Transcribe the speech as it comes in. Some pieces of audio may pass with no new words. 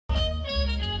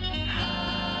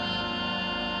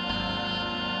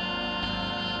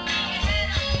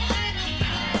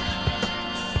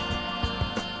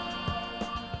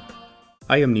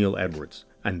I am Neil Edwards,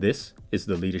 and this is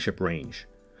the Leadership Range,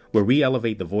 where we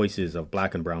elevate the voices of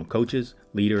Black and Brown coaches,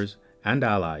 leaders, and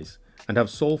allies, and have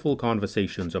soulful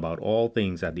conversations about all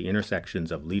things at the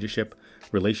intersections of leadership,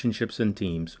 relationships and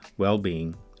teams,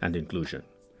 well-being, and inclusion.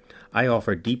 I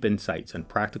offer deep insights and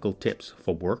practical tips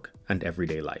for work and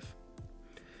everyday life.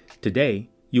 Today,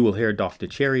 you will hear Dr.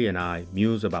 Cherry and I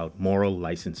muse about moral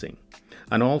licensing,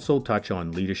 and also touch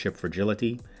on leadership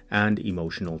fragility and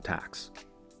emotional tax.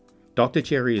 Dr.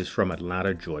 Cherry is from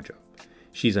Atlanta, Georgia.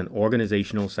 She's an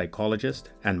organizational psychologist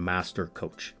and master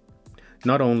coach.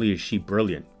 Not only is she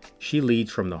brilliant, she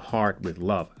leads from the heart with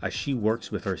love as she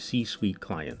works with her C-suite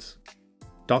clients.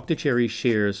 Dr. Cherry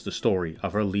shares the story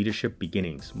of her leadership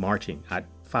beginnings marching at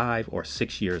 5 or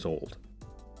 6 years old,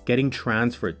 getting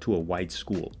transferred to a white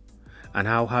school, and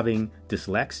how having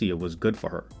dyslexia was good for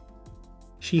her.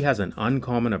 She has an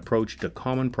uncommon approach to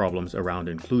common problems around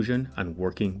inclusion and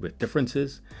working with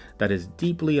differences that is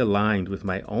deeply aligned with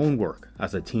my own work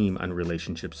as a team and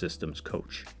relationship systems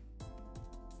coach.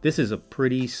 This is a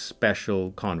pretty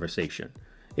special conversation.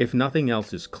 If nothing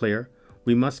else is clear,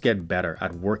 we must get better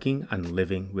at working and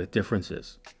living with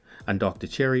differences. And Dr.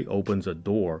 Cherry opens a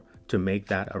door to make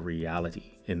that a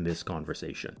reality in this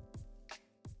conversation.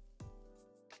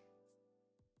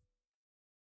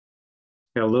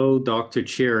 Hello, Dr.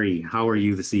 Cherry. How are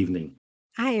you this evening?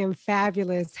 I am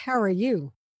fabulous. How are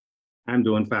you? I'm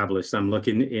doing fabulous. I'm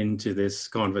looking into this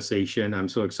conversation. I'm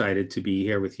so excited to be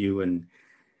here with you and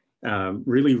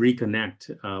really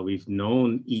reconnect. We've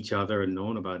known each other and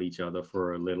known about each other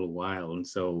for a little while. And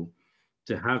so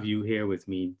to have you here with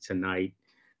me tonight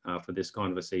for this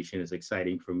conversation is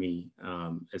exciting for me,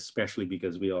 especially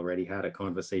because we already had a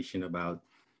conversation about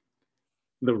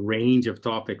the range of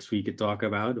topics we could talk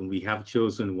about, and we have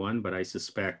chosen one, but I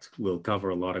suspect we'll cover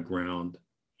a lot of ground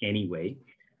anyway.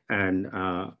 And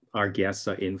our guests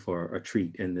are in for a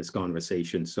treat in this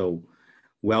conversation. So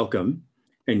welcome.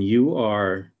 And you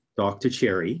are Dr.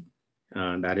 Cherry.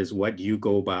 That is what you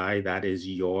go by. That is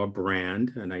your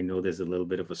brand. And I know there's a little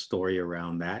bit of a story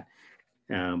around that.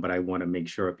 But I want to make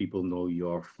sure people know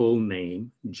your full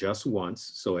name just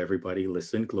once. So everybody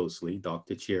listen closely.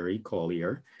 Dr. Cherry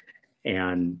Collier.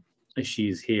 And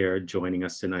she's here joining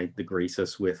us tonight to grace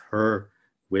us with her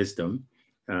wisdom.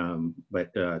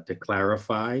 But to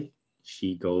clarify,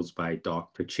 she goes by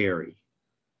Dr. Cherry.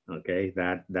 Okay,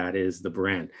 that is the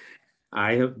brand.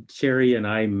 Cherry and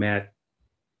I met,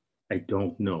 I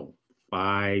don't know,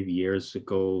 5 years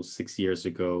ago, 6 years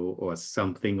ago, or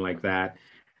something like that.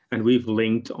 And we've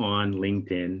linked on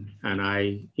LinkedIn, and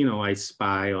I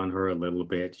spy on her a little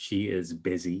bit. She is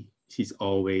busy. She's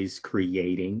always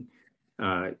creating.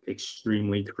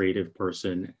 Extremely creative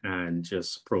person and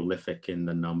just prolific in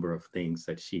the number of things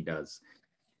that she does.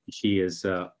 She is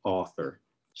an author.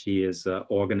 She is an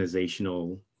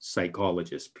organizational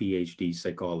psychologist, PhD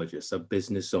psychologist, a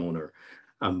business owner,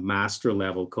 a master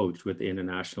level coach with the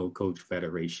International Coach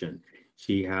Federation.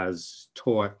 She has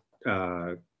taught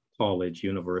college,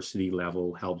 university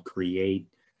level, helped create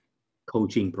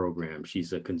coaching programs.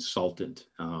 She's a consultant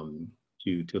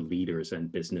to leaders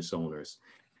and business owners.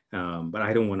 But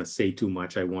I don't want to say too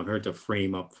much. I want her to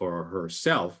frame up for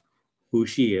herself who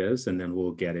she is, and then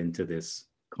we'll get into this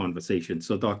conversation.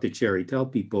 So Dr. Cherry, tell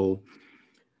people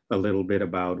a little bit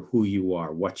about who you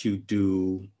are, what you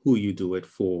do, who you do it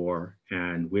for,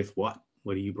 and with what.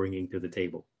 What are you bringing to the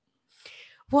table?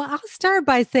 Well, I'll start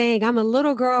by saying I'm a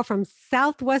little girl from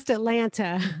Southwest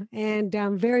Atlanta, and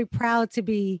I'm very proud to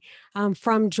be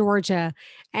from Georgia.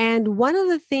 And one of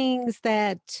the things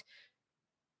that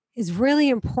is really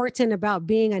important about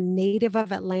being a native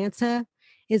of Atlanta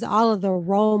is all of the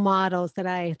role models that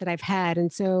I've had.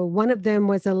 And so one of them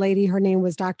was a lady, her name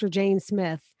was Dr. Jane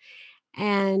Smith.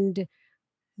 And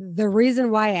the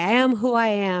reason why I am who I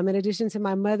am, in addition to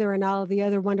my mother and all of the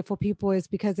other wonderful people, is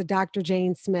because of Dr.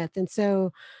 Jane Smith. And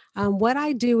so what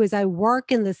I do is I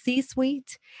work in the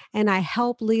C-suite and I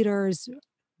help leaders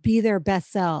be their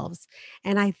best selves.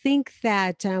 And I think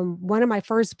that one of my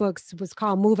first books was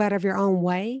called Move Out of Your Own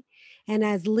Way. And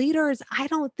as leaders, I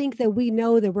don't think that we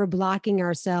know that we're blocking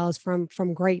ourselves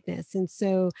from greatness. And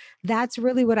so that's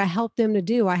really what I help them to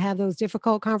do. I have those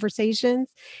difficult conversations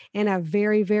in a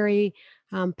very, very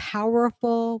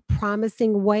powerful,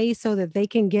 promising way so that they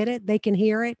can get it, they can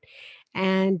hear it.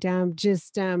 And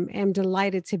just am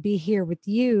delighted to be here with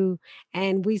you.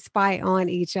 And we spy on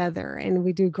each other and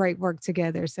we do great work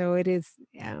together. So it's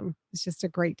just a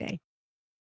great day.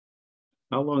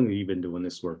 How long have you been doing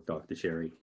this work, Dr.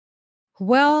 Cherry?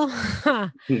 Well,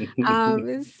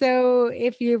 so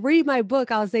if you read my book,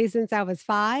 I'll say since I was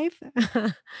 5,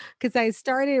 because I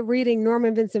started reading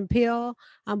Norman Vincent Peale,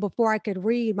 before I could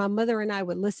read. My mother and I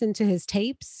would listen to his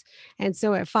tapes, and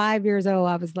so at 5 years old,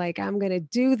 I was like, "I'm gonna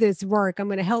do this work. I'm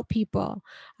gonna help people."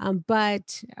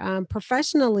 But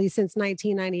professionally, since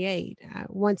 1998,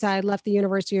 once I left the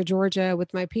University of Georgia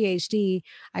with my PhD,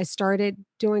 I started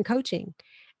doing coaching,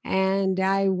 and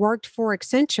I worked for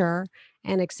Accenture,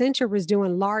 and Accenture was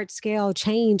doing large scale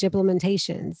change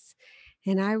implementations.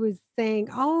 And I was saying,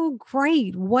 oh,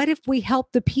 great. What if we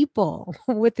help the people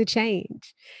with the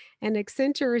change? And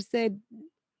Accenture said,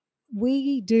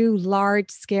 we do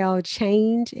large scale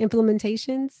change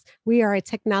implementations. We are a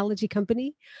technology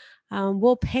company.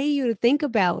 We'll pay you to think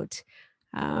about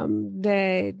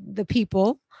the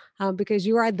people, because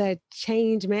you are the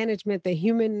change management, the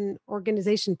human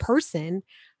organization person.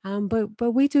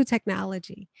 But we do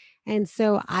technology, and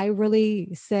so I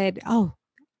really said, "Oh,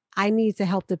 I need to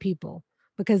help the people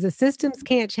because the systems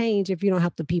can't change if you don't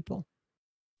help the people."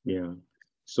 Yeah.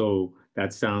 So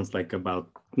that sounds like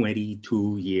about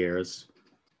 22 years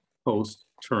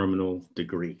post-terminal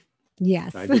degree.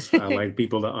 Yes. I like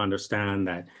people to understand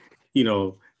that,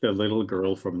 the little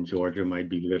girl from Georgia might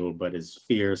be little, but is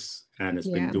fierce and has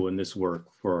been Yeah. doing this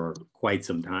work for quite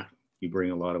some time. You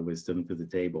bring a lot of wisdom to the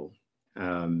table.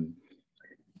 Um,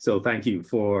 so thank you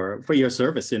for your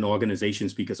service in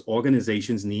organizations, because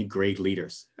organizations need great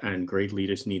leaders, and great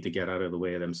leaders need to get out of the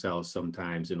way of themselves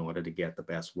sometimes in order to get the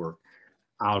best work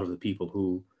out of the people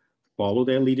who follow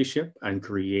their leadership and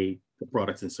create the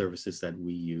products and services that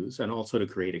we use, and also to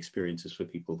create experiences for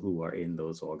people who are in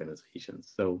those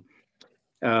organizations. So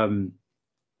um,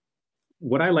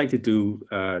 what I like to do,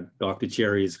 Dr.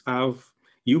 Cherry, is have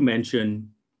you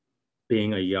mentioned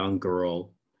being a young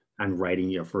girl and writing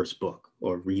your first book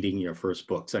or reading your first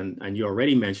books. And you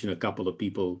already mentioned a couple of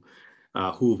people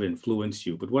who've influenced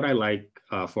you. But what I like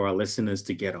for our listeners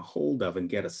to get a hold of and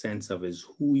get a sense of is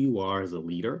who you are as a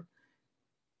leader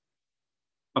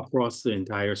across the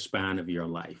entire span of your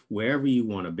life, wherever you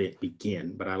want to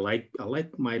begin. But I like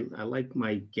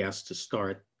my guests to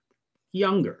start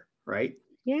younger, right?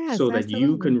 Yes, So that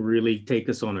you absolutely. can really take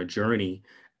us on a journey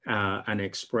and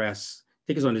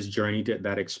take us on this journey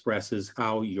that expresses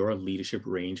how your leadership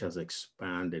range has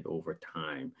expanded over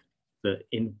time. The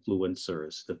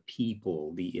influencers, the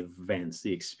people, the events,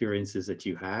 the experiences that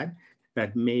you had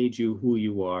that made you who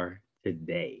you are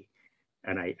today.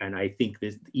 And I think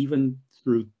this even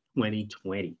through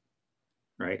 2020,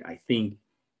 right? I think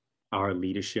our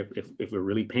leadership, if we're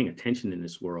really paying attention in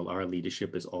this world, our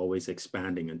leadership is always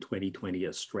expanding, and 2020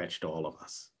 has stretched all of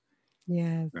us,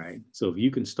 Yes. right? So if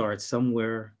you can start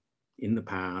somewhere in the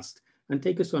past and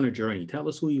take us on a journey, tell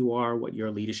us who you are, what your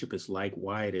leadership is like,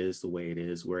 why it is the way it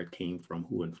is, where it came from,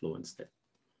 who influenced it.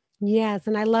 Yes,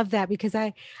 and I love that because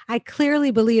I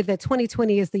clearly believe that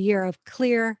 2020 is the year of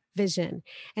clear vision.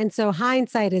 And so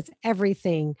hindsight is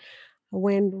everything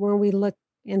when we look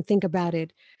and think about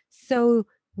it. So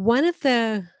one of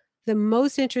the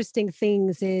most interesting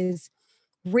things is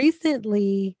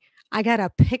recently I got a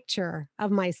picture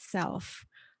of myself,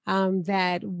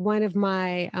 that one of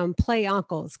my play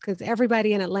uncles, because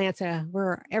everybody in Atlanta,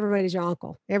 everybody's your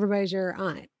uncle, everybody's your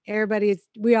aunt,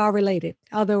 we all related,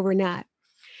 although we're not.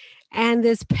 And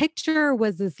this picture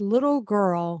was this little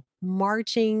girl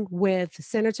marching with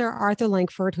Senator Arthur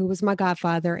Langford, who was my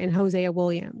godfather, and Hosea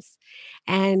Williams.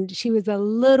 And she was a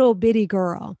little bitty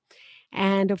girl.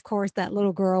 And of course, that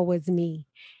little girl was me.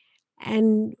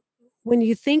 And when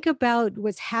you think about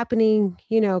what's happening,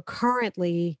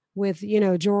 currently with,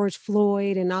 George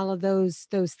Floyd and all of those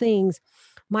things,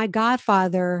 my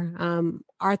godfather,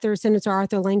 Senator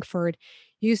Arthur Langford,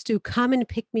 used to come and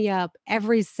pick me up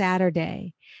every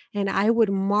Saturday, and I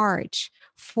would march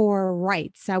for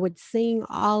rights. I would sing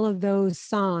all of those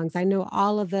songs. I know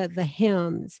all of the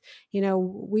hymns,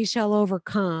 "We Shall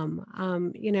Overcome,"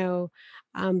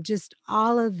 just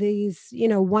all of these,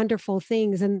 wonderful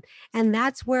things. And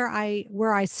that's where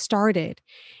I started,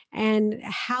 and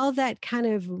how that kind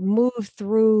of moved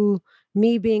through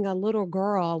me being a little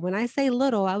girl. When I say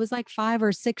little, I was like 5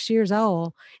 or 6 years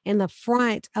old in the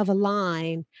front of a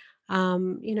line,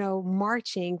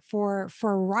 marching for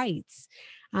rights.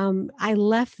 I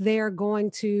left there going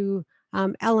to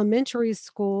elementary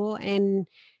school, and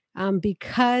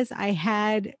because I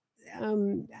had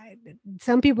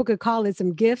some people could call it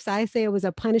some gifts. I say it was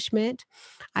a punishment.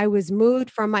 I was moved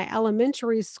from my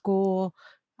elementary school,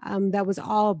 that was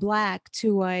all black,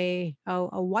 to a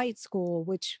white school,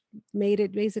 which made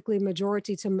it basically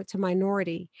majority to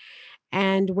minority.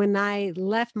 And when I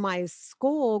left my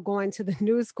school going to the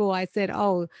new school, I said,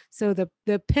 "Oh, so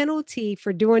the penalty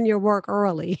for doing your work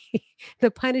early, the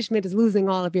punishment is losing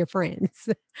all of your friends."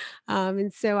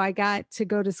 And so I got to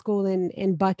go to school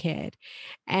in Buckhead,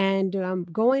 and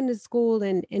going to school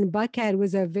in Buckhead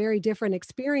was a very different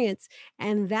experience,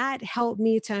 and that helped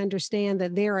me to understand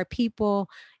that there are people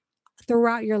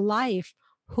throughout your life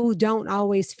who don't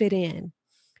always fit in.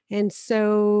 And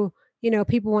so,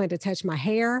 people wanted to touch my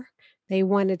hair. They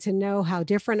wanted to know how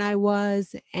different I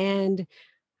was. And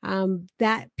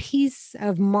that piece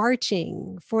of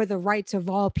marching for the rights of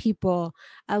all people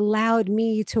allowed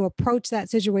me to approach that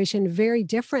situation very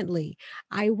differently.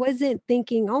 I wasn't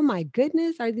thinking, "Oh my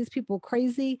goodness, are these people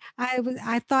crazy?"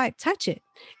 I thought, "Touch it."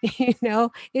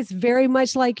 It's very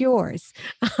much like yours.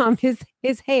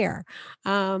 His hair.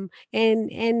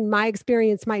 And my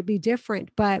experience might be different,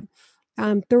 but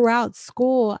throughout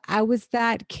school, I was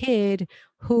that kid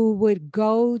who would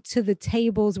go to the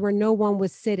tables where no one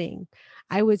was sitting.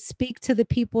 I would speak to the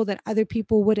people that other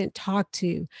people wouldn't talk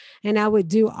to. And I would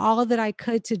do all that I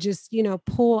could to just,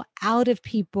 pull out of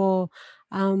people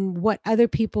what other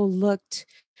people looked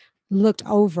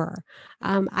over.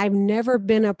 I've never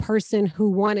been a person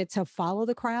who wanted to follow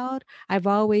the crowd. I've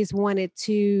always wanted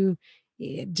to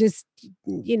just,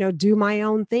 do my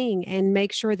own thing and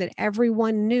make sure that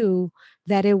everyone knew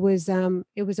that it was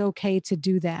okay to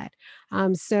do that.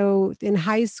 So in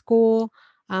high school,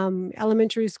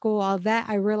 elementary school, all that,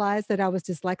 I realized that I was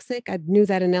dyslexic. I knew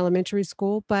that in elementary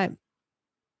school, but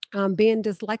being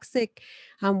dyslexic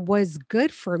was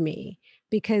good for me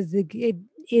because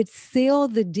it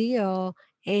sealed the deal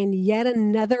and yet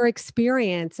another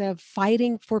experience of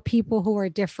fighting for people who are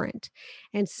different.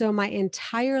 And so my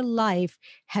entire life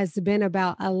has been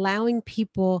about allowing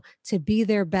people to be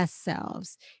their best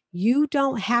selves. You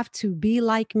don't have to be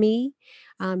like me.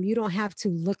 You don't have to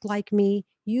look like me.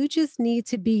 You just need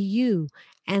to be you.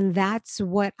 And that's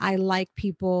what I like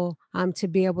people to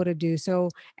be able to do. So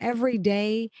every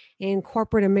day, in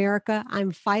corporate America,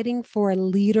 I'm fighting for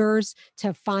leaders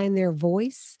to find their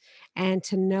voice and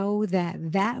to know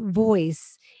that that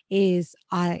voice it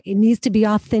needs to be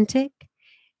authentic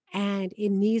and it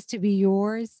needs to be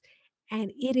yours.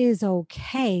 And it is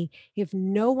okay if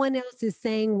no one else is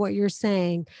saying what you're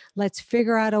saying. Let's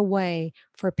figure out a way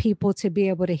for people to be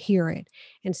able to hear it.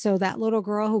 And so that little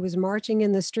girl who was marching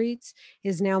in the streets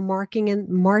is now marching in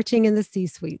the C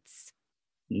suites.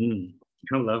 Mm,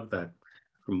 I love that.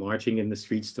 From marching in the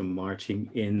streets to marching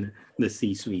in the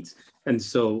C-suites. And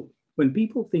so when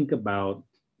people think about,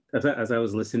 as I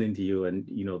was listening to you and,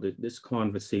 this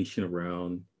conversation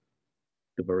around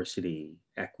diversity,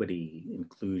 equity,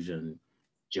 inclusion,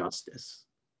 justice,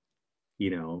 you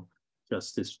know,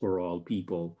 justice for all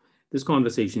people. This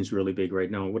conversation is really big right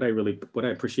now. What I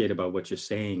appreciate about what you're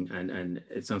saying, and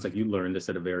it sounds like you learned this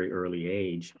at a very early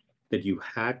age, that you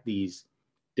had these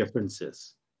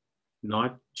differences,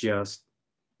 not just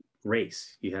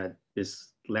race. You had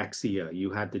dyslexia.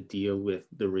 You had to deal with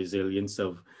the resilience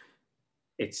of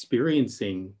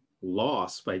experiencing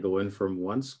loss by going from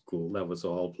one school that was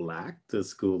all black to a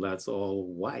school that's all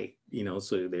white.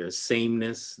 So there's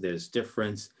sameness, there's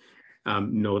difference.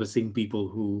 Noticing people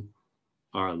who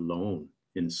are alone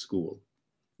in school,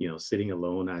 sitting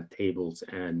alone at tables.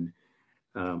 And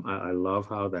I love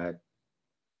how that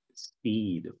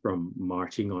speed from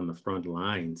marching on the front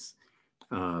lines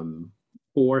um,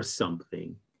 for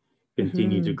something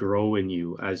continue to Mhm. grow in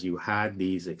you as you had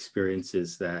these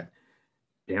experiences that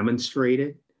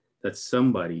demonstrated that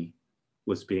somebody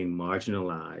was being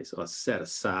marginalized or set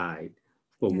aside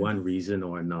for Yes. one reason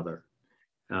or another.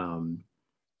 Um,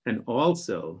 and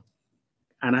also,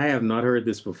 and I have not heard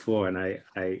this before, and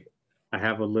I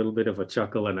have a little bit of a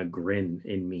chuckle and a grin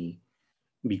in me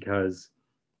because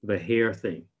the hair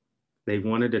thing, they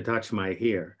wanted to touch my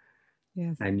hair,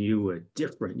 Yes. and you were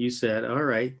different. You said, "All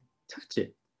right, touch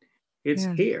it. It's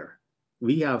Yeah. hair.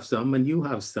 We have some, and you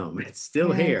have some. It's still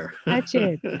Yes. hair." Touch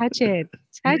it. Touch it.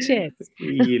 Touch it.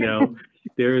 you know,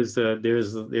 there's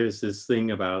this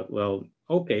thing about, well,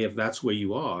 okay, if that's where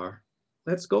you are,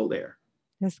 let's go there.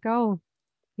 Let's go.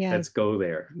 Let's Yes. go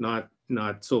there. Not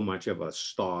so much of a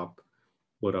stop,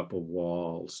 put up a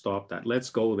wall, stop that. Let's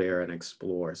go there and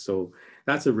explore. So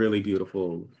that's a really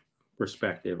beautiful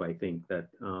perspective. I think that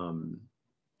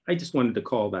I just wanted to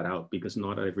call that out because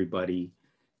not everybody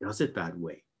does it that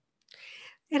way.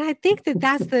 And I think that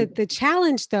that's the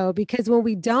challenge though, because when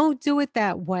we don't do it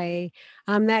that way,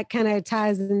 that kind of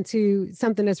ties into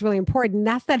something that's really important.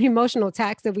 That's that emotional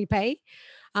tax that we pay.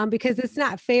 Because it's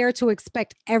not fair to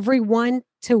expect everyone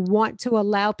to want to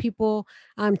allow people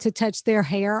to touch their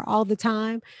hair all the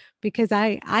time. Because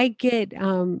I get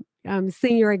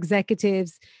senior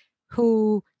executives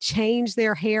who change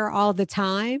their hair all the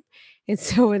time. And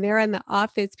so when they're in the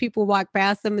office, people walk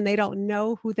past them and they don't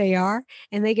know who they are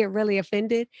and they get really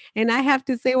offended. And I have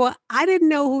to say, well, I didn't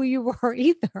know who you were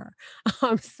either.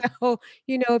 So,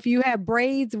 if you have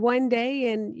braids one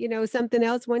day and, something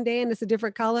else one day and it's a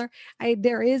different color,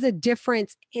 there is a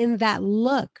difference in that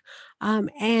look.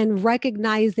 And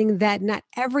recognizing that not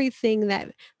everything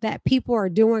that people are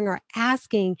doing or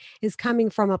asking is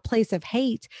coming from a place of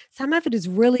hate. Some of it is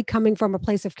really coming from a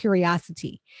place of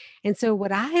curiosity. And so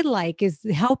what I like is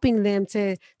helping them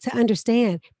to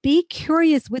understand, be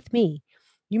curious with me.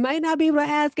 You might not be able to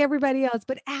ask everybody else,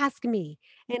 but ask me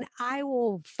and I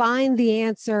will find the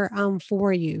answer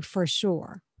for you for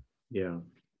sure. Yeah.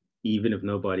 Even if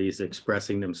nobody is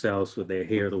expressing themselves with their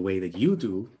hair the way that you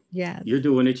do, Yes. you're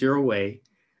doing it your way.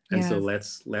 And so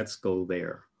Yes. let's go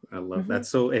there. I love Hmm. that.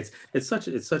 So it's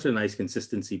such a nice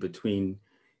consistency between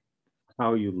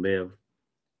how you live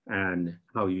and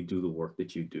how you do the work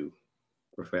that you do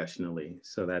professionally.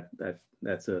 So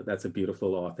that's a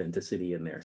beautiful authenticity in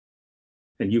there.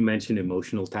 And you mentioned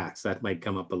emotional tax. That might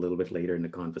come up a little bit later in the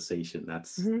conversation.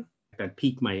 Hmm. That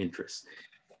piqued my interest.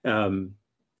 Um,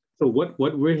 so what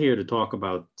we're here to talk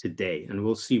about today, and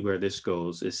we'll see where this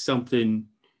goes, is something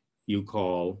you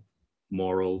call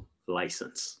moral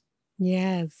license.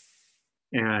 Yes.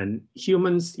 And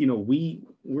humans,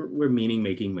 we're meaning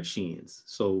making machines.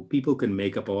 So people can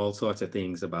make up all sorts of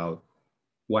things about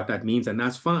what that means, and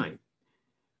that's fine.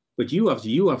 But you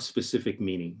have specific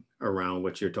meaning around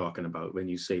what you're talking about when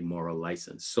you say moral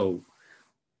license. So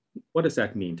what does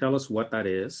that mean? Tell us what that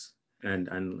is,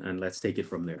 and let's take it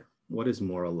from there. What is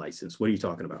moral license? What are you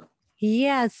talking about?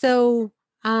 Yeah. So,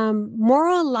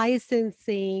 moral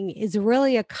licensing is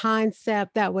really a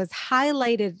concept that was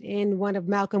highlighted in one of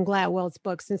Malcolm Gladwell's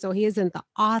books. And so he isn't the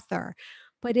author,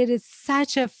 but it is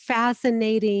such a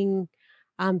fascinating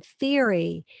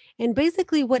theory. And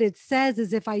basically, what it says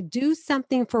is if I do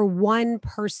something for one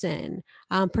person,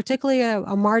 particularly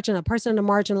a person in a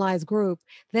marginalized group,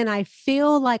 then I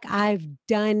feel like I've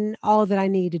done all that I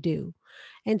need to do.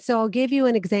 And so I'll give you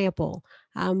an example.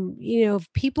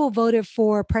 If people voted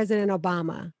for President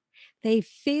Obama, they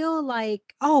feel like,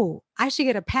 oh, I should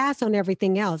get a pass on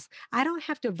everything else. I don't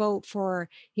have to vote for,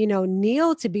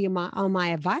 Neil to be on my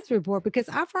advisory board because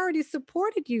I've already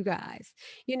supported you guys.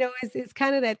 It's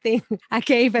kind of that thing I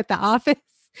gave at the office.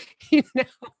 You know,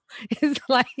 it's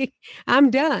like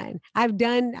I'm done. I've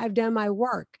done my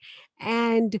work.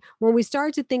 And when we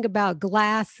start to think about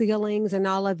glass ceilings and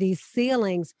all of these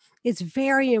ceilings, it's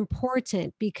very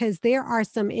important because there are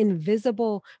some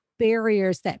invisible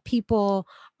barriers that people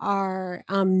are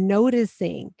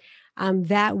noticing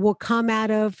that will come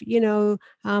out of,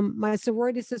 my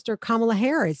sorority sister, Kamala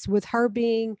Harris, with her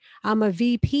being a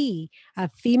VP, a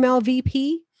female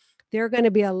VP. There are going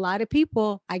to be a lot of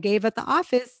people I gave at the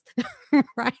office,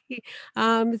 right?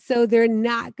 So there are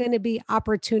not going to be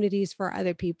opportunities for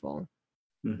other people.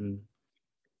 Hmm.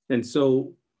 And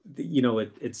so,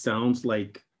 it sounds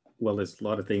like, well, there's a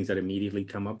lot of things that immediately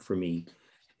come up for me.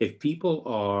 If people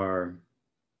are,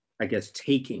 I guess,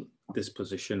 taking this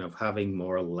position of having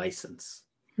moral license,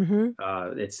 Hmm.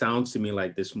 it sounds to me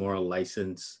like this moral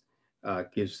license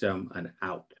gives them an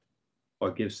out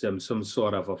or gives them some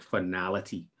sort of a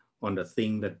finality on the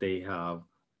thing that they have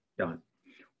done.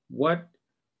 What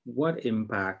what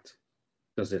impact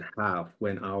does it have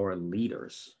when our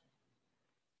leaders,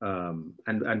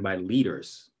 and by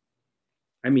leaders,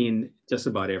 I mean just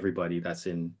about everybody that's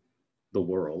in the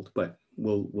world, but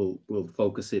we'll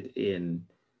focus it in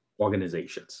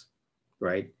organizations,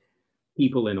 right?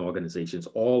 People in organizations,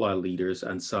 all are leaders,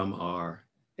 and some are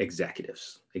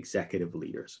executives, executive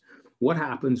leaders. What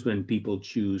happens when people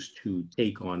choose to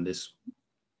take on this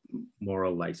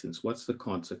moral license? What's the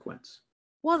consequence?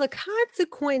 Well, the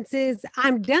consequence is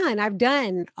I'm done. I've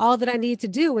done all that I need to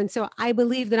do. And so I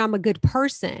believe that I'm a good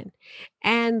person.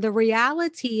 And the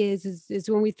reality is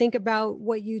when we think about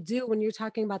what you do when you're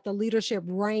talking about the leadership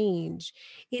range,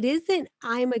 it isn't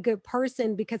I'm a good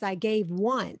person because I gave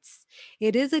once.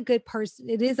 It is a good person.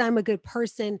 It is I'm a good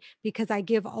person because I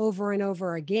give over and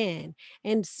over again.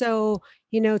 And so,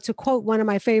 to quote one of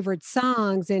my favorite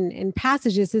songs and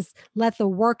passages is let the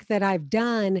work that I've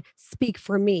done speak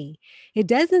for me. It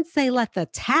doesn't say let the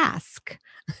task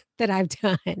that I've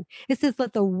done. It says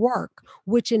let the work,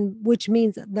 which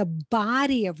means the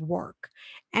body of work.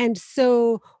 And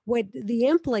so what the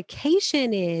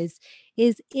implication is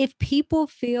if people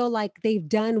feel like they've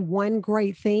done one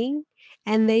great thing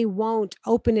and they won't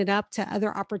open it up to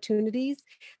other opportunities,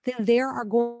 then there are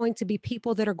going to be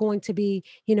people that are going to be,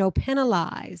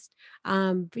 penalized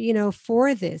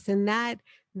for this. And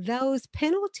those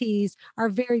penalties are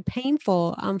very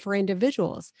painful for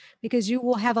individuals because you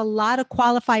will have a lot of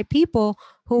qualified people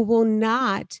who will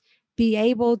not be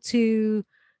able to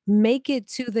make it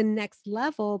to the next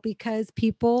level because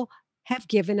people have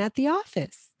given at the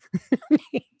office.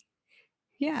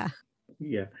 Yeah.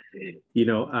 Yeah. You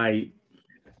know,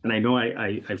 and I know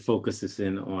I focus this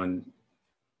in on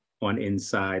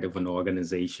inside of an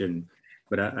organization,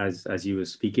 but as you were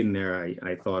speaking there,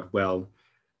 I thought, well,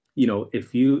 you know,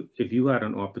 if you had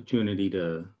an opportunity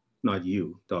to, not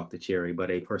you, Dr. Cherry, but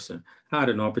a person had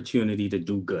an opportunity to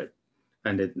do good,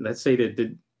 and let's say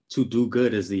that to do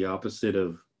good is the opposite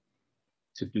of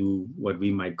to do what we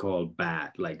might call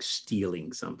bad, like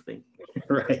stealing something,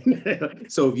 right?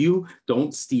 So if you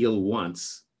don't steal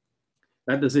once,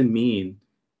 that doesn't mean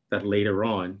that later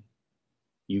on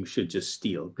you should just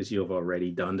steal because you've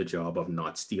already done the job of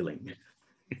not stealing.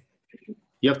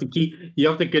 You have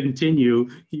to continue.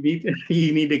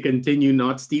 You need to continue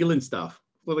not stealing stuff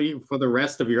for the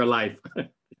rest of your life.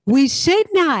 We should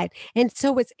not. And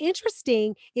so what's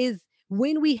interesting is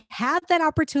when we have that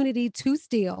opportunity to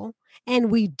steal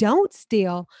and we don't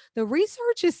steal, the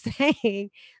research is saying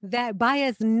that by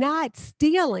us not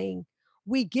stealing,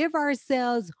 we give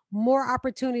ourselves more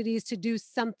opportunities to do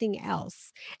something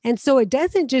else. And so it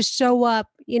doesn't just show up,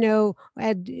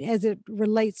 as it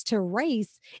relates to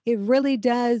race, it really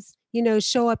does,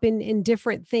 show up in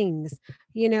different things.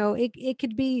 It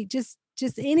could be just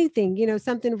anything,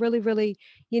 something really, really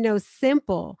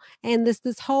simple. And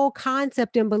this whole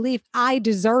concept and belief, I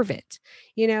deserve it.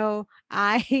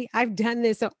 I've done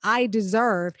this, so I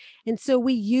deserve. And so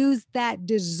we use that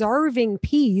deserving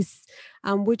piece,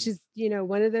 which is,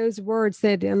 one of those words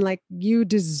that I'm like, you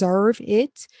deserve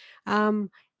it.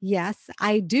 Yes,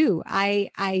 I do.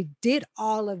 I did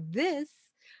all of this.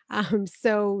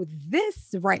 So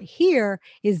this right here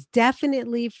is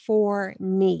definitely for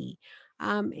me.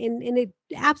 And it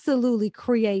absolutely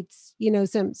creates,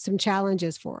 some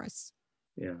challenges for us.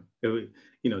 Yeah,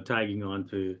 tagging on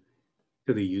to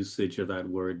the usage of that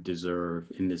word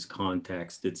deserve in this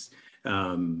context, it's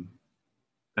um,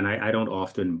 and I don't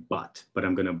often but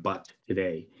I'm going to but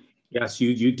today. Yes,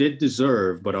 you did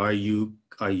deserve, but are you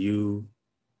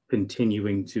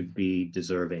continuing to be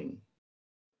deserving?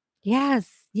 Yes,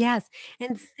 yes.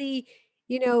 And see,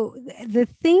 the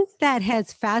thing that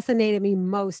has fascinated me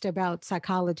most about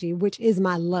psychology, which is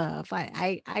my love.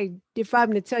 If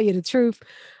I'm to tell you the truth,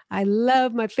 I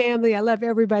love my family, I love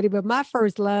everybody, but my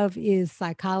first love is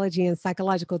psychology and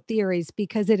psychological theories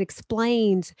because it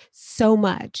explains so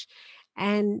much.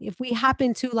 And if we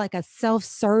happen to like a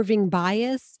self-serving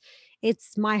bias,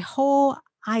 it's my whole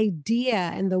idea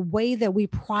and the way that we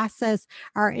process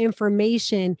our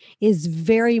information is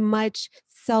very much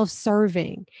self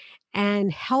serving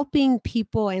and helping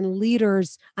people and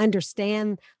leaders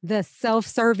understand the self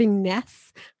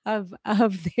servingness of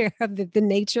the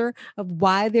nature of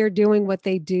why they're doing what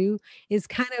they do is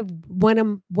kind of one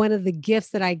of the gifts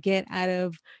that I get out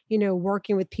of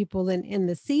working with people in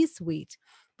the C suite.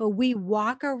 But we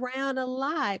walk around a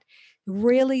lot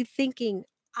really thinking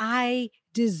I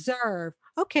deserve.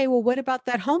 Okay, well, what about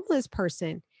that homeless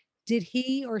person? Did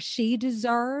he or she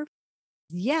deserve?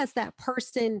 Yes, that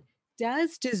person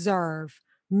does deserve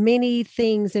many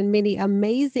things and many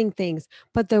amazing things.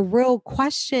 But the real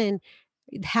question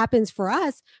happens for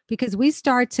us because we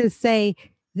start to say,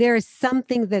 there is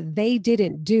something that they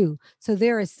didn't do. So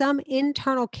there is some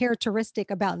internal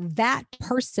characteristic about that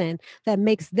person that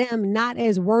makes them not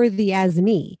as worthy as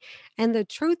me. And the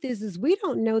truth is we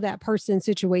don't know that person's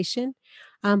situation,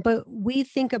 but we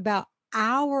think about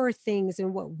our things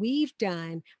and what we've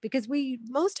done because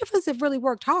most of us have really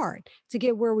worked hard to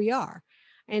get where we are.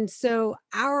 And so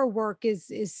our work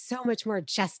is so much more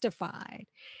justified.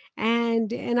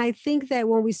 And I think that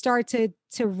when we start to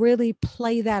really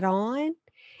play that on,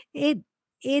 it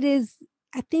it is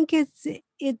I think it's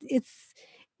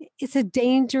a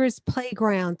dangerous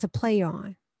playground to play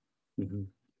on. Mhm.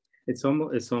 It's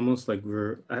almost like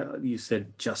you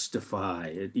said justify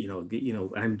it,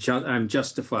 I'm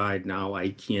justified now. I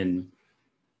don't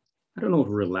know if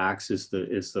relax is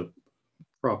the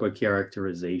proper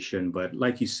characterization, but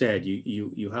like you said,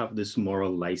 you have this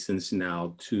moral license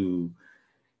now to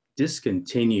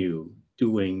discontinue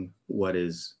doing what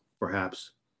is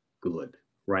perhaps good,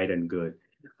 right and good.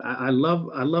 I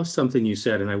love something you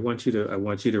said, and I want you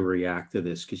to react to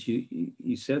this because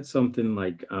you said something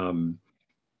like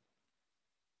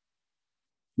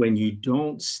when you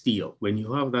don't steal, when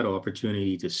you have that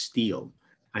opportunity to steal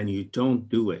and you don't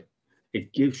do it,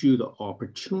 it gives you the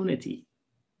opportunity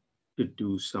to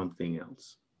do something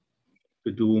else,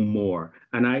 to do more.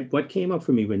 And what came up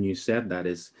for me when you said that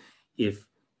is if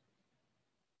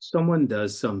someone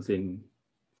does something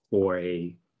for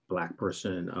a Black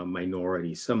person, a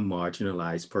minority, some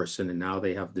marginalized person, and now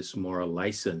they have this moral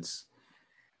license,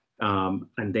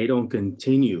 and they don't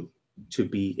continue to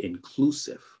be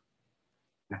inclusive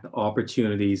at the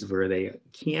opportunities where they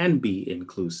can be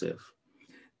inclusive.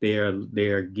 They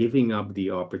are giving up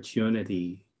the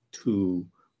opportunity to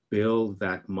build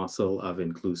that muscle of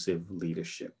inclusive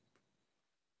leadership.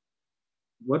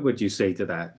 What would you say to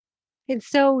that? And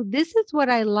so this is what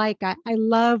I like. I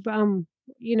love,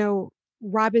 you know,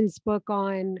 Robin's book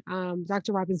on,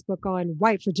 Dr. Robin's book on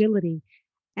white fragility.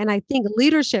 And I think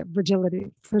leadership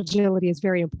fragility is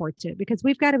very important because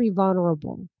we've got to be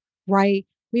vulnerable, right?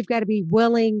 We've got to be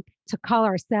willing to call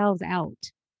ourselves out.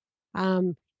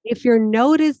 Um, if you're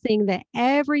noticing that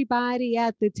everybody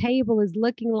at the table is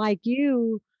looking like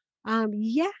you,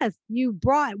 yes, you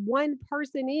brought one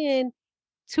person in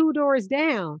two doors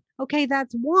down. Okay,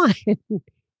 that's one.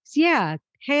 Yeah,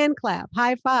 hand clap,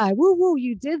 high five, woo woo,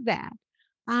 you did that.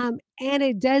 And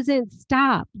it doesn't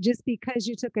stop just because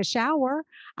you took a shower.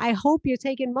 I hope you're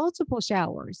taking multiple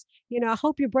showers. I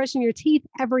hope you're brushing your teeth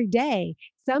every day,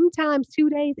 sometimes 2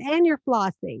 days, and you're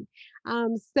flossing.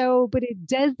 But it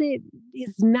doesn't,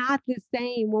 it's not the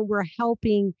same when we're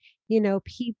helping,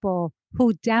 people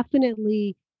who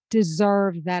definitely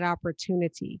deserve that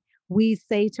opportunity. We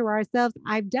say to ourselves,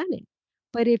 I've done it.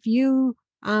 But if you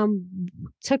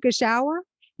took a shower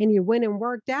and you went and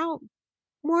worked out,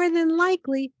 more than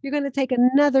likely you're going to take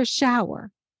another shower.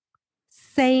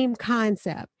 Same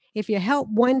concept. If you help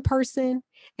one person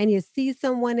and you see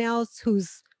someone else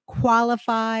who's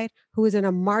qualified, who is in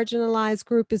a marginalized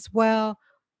group as well,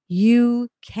 you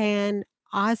can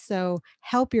also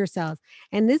help yourself.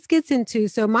 And this gets into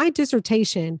so my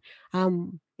dissertation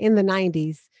in the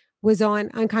 90s was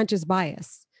on unconscious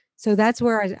bias. So that's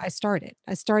where I started.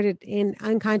 I started in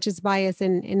unconscious bias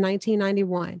in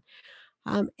 1991.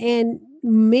 And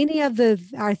many of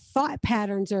our thought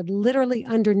patterns are literally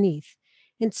underneath.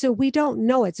 And so we don't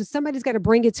know it. So somebody's got to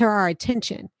bring it to our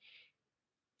attention.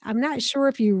 I'm not sure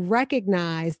if you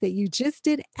recognize that you just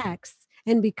did X.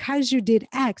 And because you did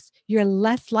X, you're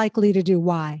less likely to do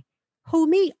Y. Who,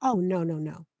 me? Oh, no, no,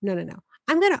 no, no, no, no.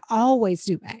 I'm going to always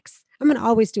do X. I'm going to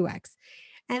always do X.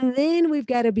 And then we've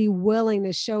got to be willing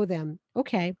to show them,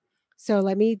 okay, so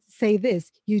let me say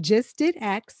this. You just did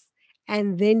X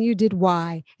and then you did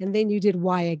Y and then you did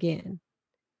Y again.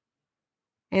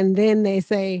 And then they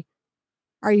say,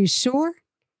 are you sure?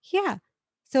 Yeah.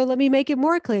 So let me make it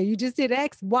more clear. You just did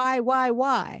X, Y, Y,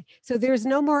 Y. So there's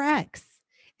no more X.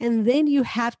 And then you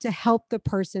have to help the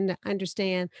person to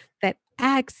understand that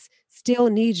X still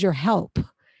needs your help.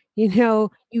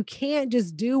 You can't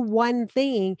just do one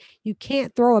thing. You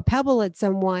can't throw a pebble at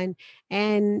someone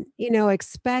and,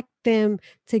 expect them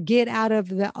to get out of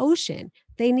the ocean.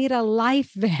 They need a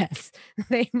life vest.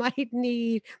 They might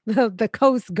need the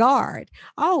Coast Guard.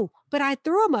 Oh, but I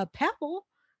threw them a pebble.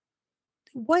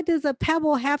 What does a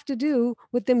pebble have to do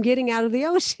with them getting out of the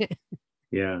ocean?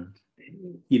 Yeah.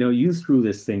 You threw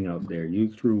this thing out there.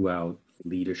 You threw out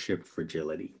leadership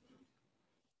fragility.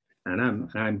 And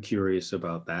I'm curious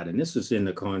about that. And this is in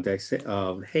the context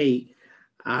of, hey,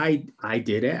 I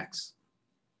did X.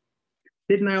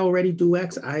 Didn't I already do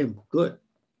X? I am good.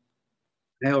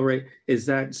 I already is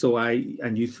that so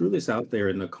and you threw this out there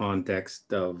in the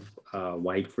context of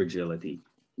white fragility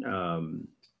um,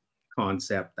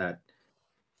 concept that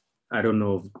I don't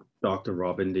know if Dr.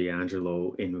 Robin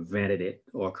DiAngelo invented it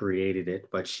or created it,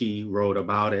 but she wrote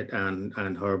about it,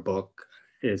 and her book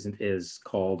is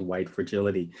called White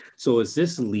Fragility. So is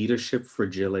this leadership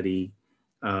fragility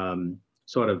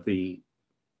sort of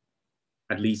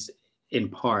at least in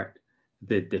part,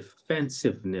 the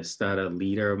defensiveness that a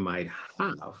leader might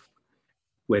have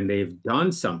when they've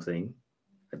done something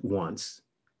once,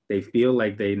 they feel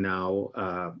like they now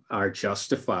are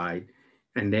justified,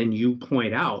 and then you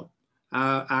point out,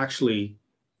 actually,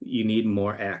 you need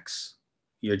more X.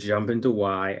 You're jumping to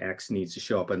Y, X needs to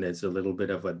show up, and there's a little bit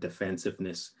of a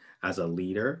defensiveness as a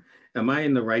leader. Am I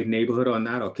in the right neighborhood on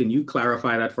that, or can you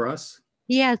clarify that for us?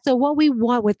 Yeah. So, what we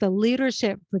want with the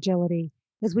leadership fragility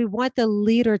is we want the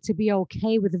leader to be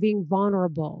okay with being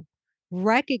vulnerable,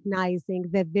 recognizing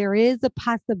that there is a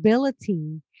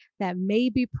possibility that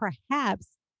maybe perhaps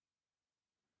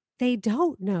they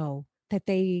don't know that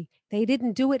they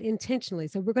didn't do it intentionally,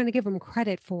 so we're going to give them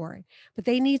credit for it, but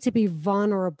they need to be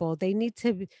vulnerable. They need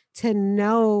to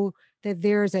know that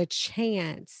there's a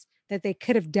chance that they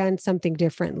could have done something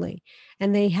differently,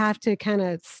 and they have to kind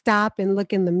of stop and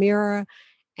look in the mirror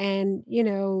and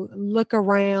look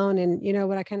around, and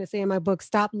what I kind of say in my book,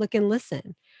 stop, look, and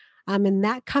listen. And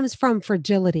that comes from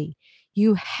fragility.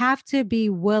 You have to be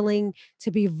willing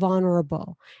to be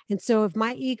vulnerable. And so if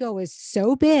my ego is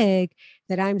so big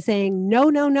that I'm saying, no,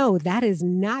 no, no, that is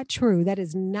not true, that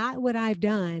is not what I've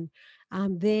done,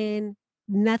 then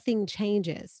nothing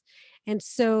changes. And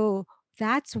so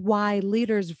that's why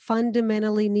leaders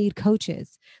fundamentally need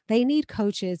coaches. They need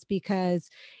coaches because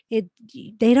it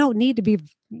they don't need to be,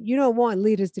 you don't want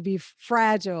leaders to be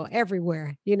fragile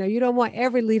everywhere. You don't want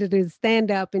every leader to stand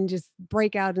up and just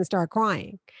break out and start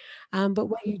crying. But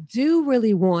what you do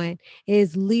really want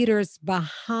is leaders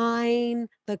behind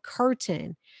the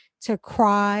curtain to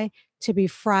cry, to be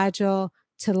fragile,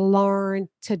 to learn,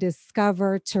 to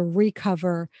discover, to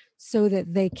recover so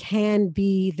that they can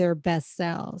be their best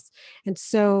selves. And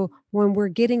so when we're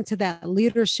getting to that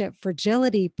leadership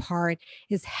fragility part,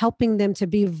 is helping them to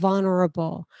be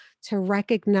vulnerable, to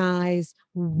recognize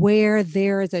where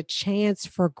there is a chance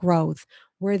for growth,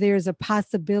 where there's a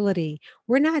possibility.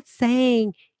 We're not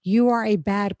saying you are a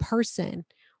bad person.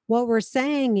 What we're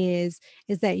saying is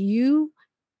that you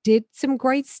did some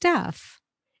great stuff,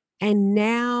 and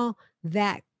now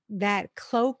that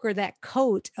cloak or that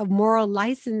coat of moral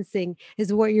licensing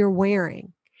is what you're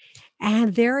wearing.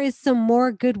 And there is some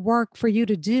more good work for you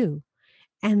to do.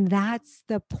 And that's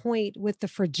the point with the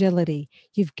fragility.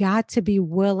 You've got to be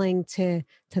willing to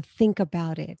think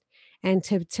about it and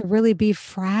to really be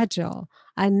fragile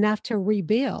enough to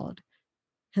rebuild.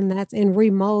 And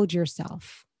remold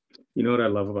yourself. You know what I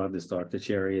love about this, Dr.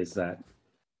 Cherry, is that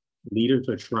leaders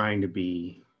are trying to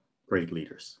be great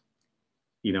leaders.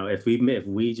 If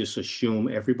we just assume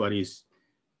everybody's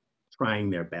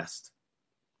trying their best,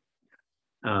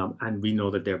 and we know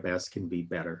that their best can be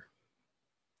better.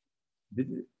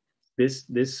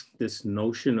 This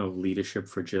notion of leadership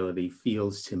fragility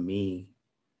feels to me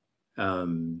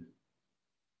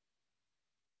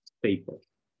faithful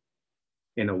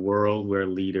in a world where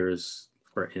leaders,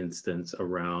 for instance,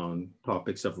 around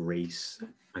topics of race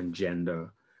and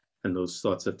gender and those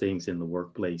sorts of things in the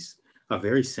workplace are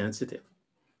very sensitive.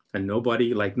 And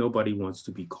nobody wants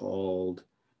to be called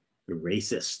a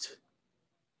racist.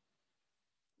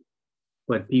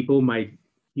 But people might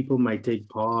take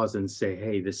pause and say,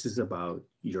 hey, this is about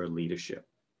your leadership.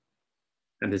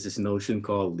 And there's this notion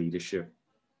called leadership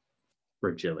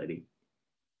fragility.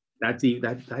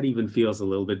 That even feels a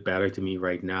little bit better to me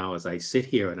right now as I sit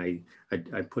here and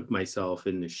I put myself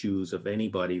in the shoes of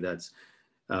anybody that's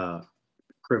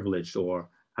privileged or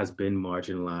has been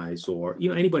marginalized, or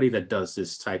anybody that does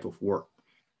this type of work.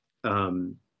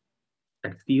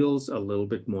 It feels a little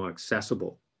bit more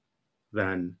accessible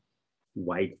than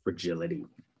white fragility.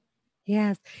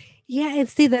 Yes. Yeah. And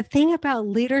see, the thing about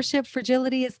leadership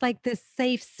fragility is like this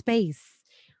safe space.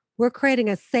 We're creating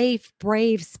a safe,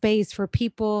 brave space for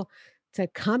people to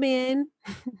come in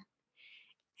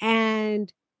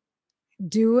and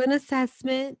do an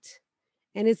assessment.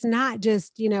 And it's not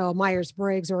just, a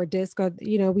Myers-Briggs or a DISC, or,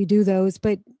 we do those,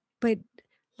 but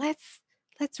let's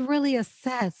let's really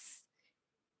assess.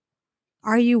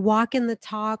 Are you walking the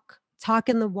talk,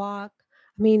 talking the walk?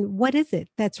 I mean, what is it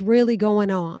that's really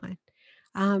going on?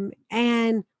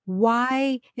 And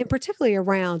why, and particularly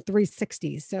around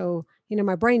 360. So,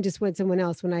 my brain just went somewhere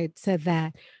else when I said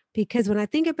that, because when I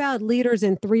think about leaders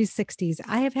in 360s,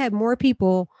 I have had more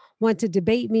people want to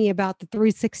debate me about the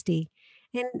 360.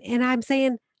 And I'm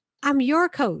saying, I'm your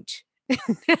coach.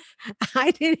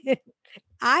 I didn't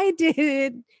I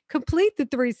didn't complete the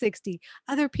 360.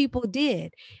 Other people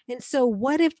did. And so,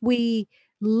 what if we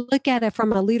look at it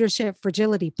from a leadership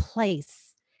fragility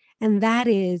place? And that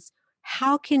is,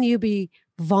 how can you be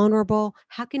vulnerable?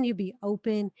 How can you be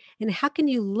open? And how can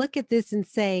you look at this and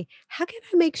say, how can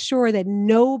I make sure that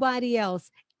nobody else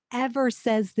ever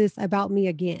says this about me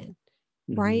again?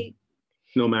 Mhm. Right?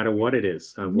 No matter what it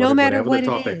is, No matter whatever the what it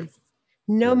topic. is.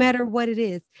 No Yeah. matter what it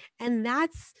is. And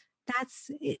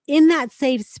in that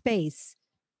safe space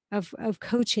of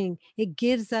coaching, it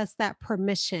gives us that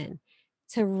permission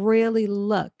to really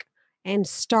look and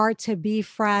start to be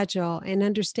fragile and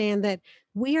understand that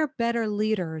we are better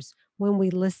leaders when we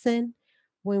listen,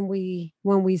 when we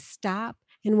stop,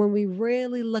 and when we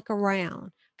really look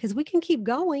around, because we can keep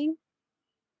going.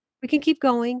 We can keep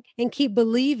going and keep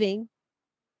believing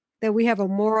that we have a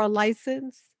moral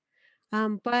license.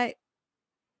 But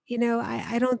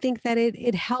I don't think that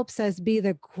it helps us be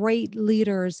the great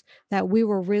leaders that we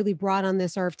were really brought on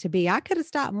this earth to be. I could have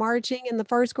stopped marching in the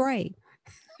first grade.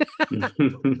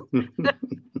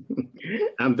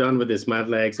 I'm done with this. My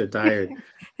legs are tired.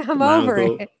 I'm My over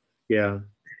uncle, it. yeah.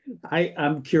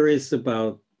 I'm curious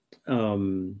about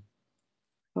um,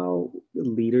 how the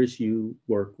leaders you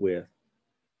work with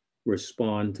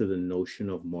respond to the notion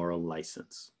of moral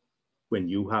license. when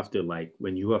you have to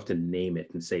when you have to name it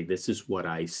and say, this is what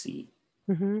I see.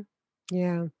 Mhm.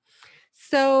 Yeah.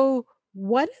 So,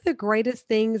 one of the greatest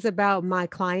things about my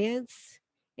clients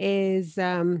is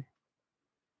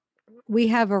we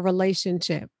have a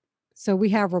relationship. So, we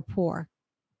have rapport.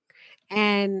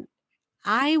 And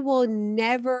I will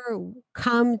never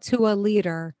come to a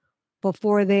leader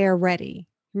before they're ready.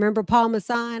 Remember Paul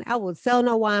Masson? I will sell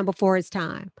no wine before it's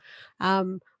time.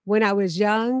 When I was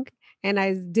young and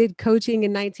I did coaching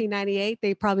in 1998,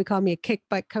 they probably called me a kick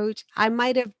butt coach. I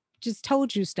might have just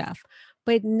told you stuff.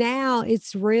 But now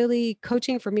it's really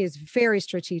coaching for me is very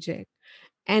strategic.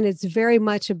 And it's very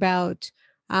much about,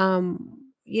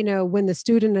 when the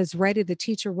student is ready, the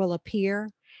teacher will appear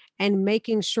and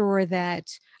making sure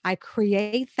that I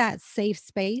create that safe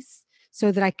space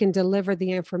so that I can deliver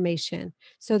the information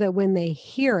so that when they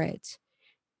hear it,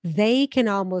 they can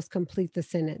almost complete the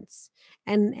sentence.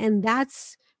 And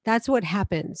that's what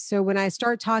happens. So when I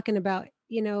start talking about,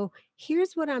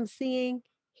 here's what I'm seeing,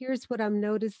 here's what I'm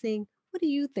noticing, what do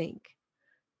you think?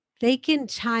 They can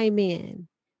chime in.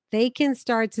 They can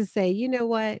start to say, you know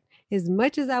what? As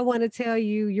much as I want to tell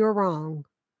you you're wrong,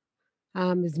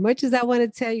 as much as I want to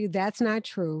tell you that's not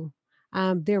true,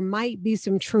 there might be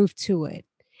some truth to it.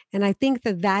 And I think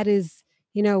that that is,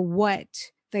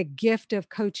 what the gift of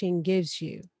coaching gives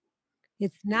you.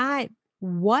 It's not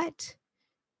what,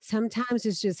 sometimes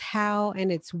it's just how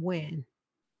and it's when.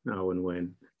 Now and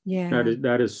when. Yeah.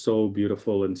 That is so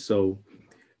beautiful. And so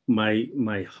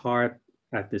my heart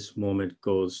at this moment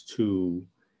goes to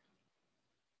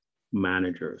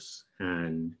managers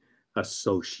and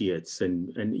associates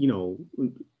and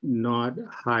not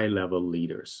high level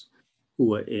leaders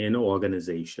who are in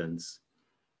organizations,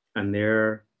 and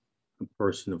they're a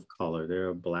person of color,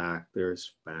 they're black, they're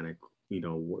Hispanic,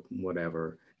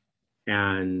 whatever,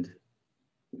 and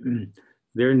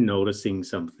they're noticing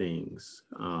some things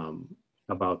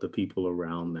about the people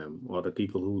around them or the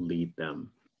people who lead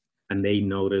them, and they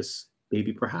notice,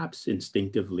 maybe perhaps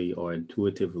instinctively or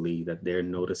intuitively, that they're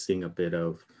noticing a bit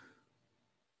of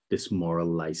this moral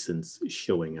license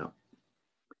showing up.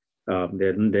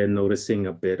 They're noticing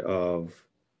a bit of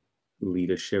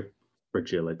leadership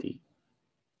fragility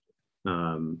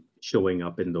showing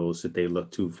up in those that they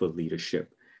look to for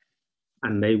leadership,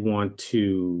 and they want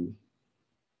to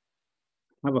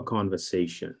have a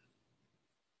conversation.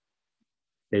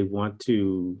 They want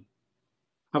to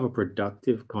have a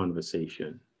productive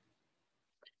conversation.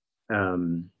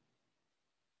 Um,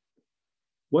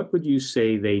 what would you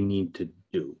say they need to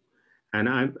do? And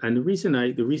the reason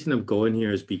I'm going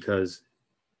here is because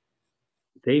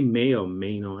they may or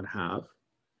may not have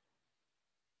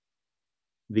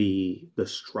the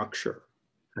structure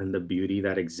and the beauty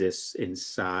that exists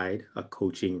inside a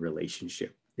coaching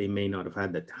relationship. They may not have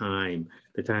had the time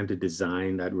to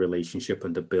design that relationship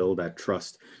and to build that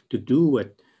trust, to do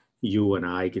what you and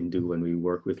I can do when we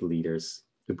work with leaders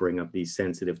to bring up these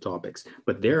sensitive topics.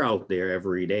 But they're out there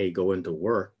every day going to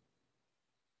work,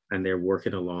 and they're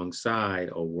working alongside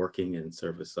or working in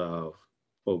service of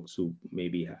folks who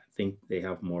maybe think they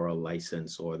have moral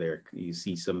license, or you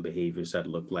see some behaviors that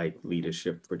look like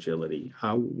leadership fragility.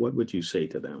 What would you say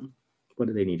to them? What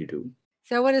do they need to do?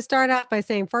 So I want to start off by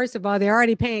saying, first of all, they're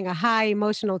already paying a high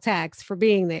emotional tax for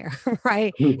being there,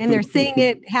 right? And they're seeing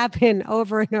it happen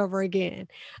over and over again.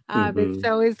 And Hmm.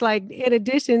 so it's like, in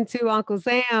addition to Uncle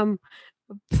Sam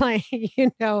playing,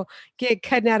 get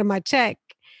cutting out of my check,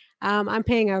 I'm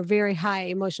paying a very high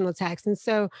emotional tax. And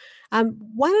so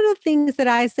one of the things that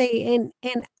I say, and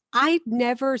I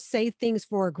never say things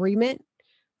for agreement.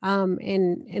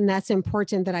 And that's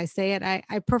important that I say it.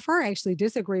 I prefer actually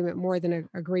disagreement more than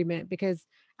agreement because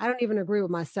I don't even agree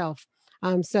with myself.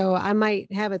 So I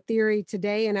might have a theory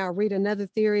today and I'll read another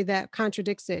theory that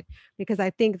contradicts it because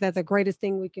I think that the greatest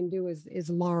thing we can do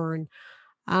is learn.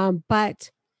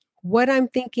 But what I'm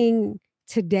thinking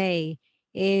today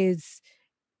is,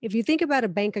 if you think about a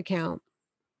bank account,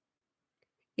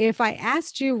 if I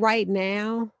asked you right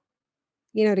now,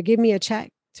 to give me a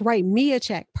check, to write me a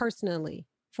check personally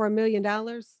for $1 million,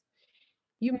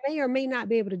 you may or may not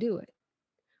be able to do it.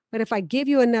 But if I give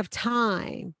you enough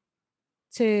time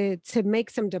to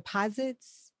make some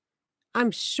deposits,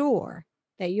 I'm sure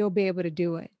that you'll be able to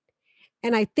do it.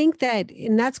 And I think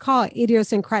and that's called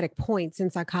idiosyncratic points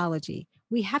in psychology.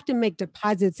 We have to make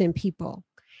deposits in people.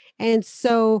 And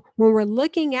so when we're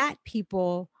looking at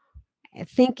people,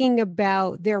 thinking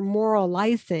about their moral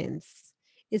license,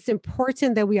 it's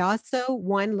important that we also,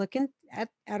 one, looking at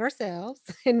ourselves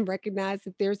and recognize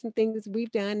that there's some things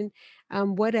we've done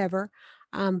and whatever.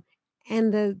 Um,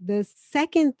 and the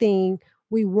second thing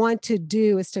we want to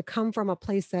do is to come from a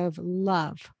place of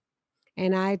love.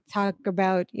 and I talk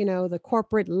about, the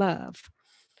corporate love.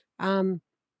 Um,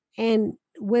 and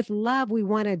with love, we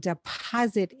want to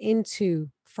deposit into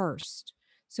first.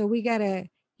 So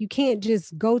you can't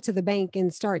just go to the bank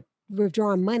and start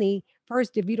withdrawing money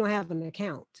first if you don't have an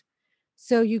account.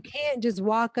 So you can't just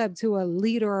walk up to a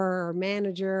leader or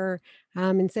manager,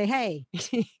 and say, "Hey,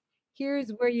 here's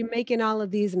where you're making all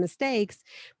of these mistakes."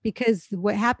 Because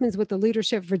what happens with the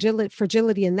leadership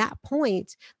fragility in that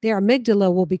point, their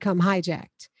amygdala will become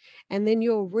hijacked. And then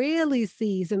you'll really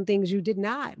see some things you did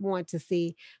not want to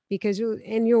see because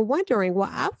you're wondering, well,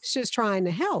 I was just trying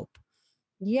to help.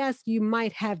 Yes, you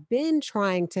might have been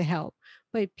trying to help,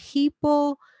 but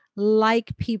people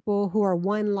like people who are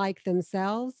one like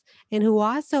themselves and who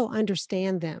also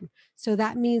understand them. So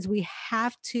that means we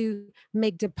have to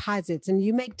make deposits. And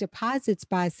you make deposits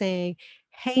by saying,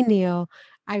 "Hey, Neil,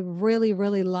 I really,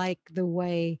 really like the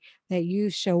way that you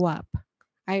show up.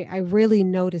 I really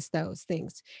notice those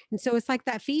things." And so it's like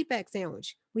that feedback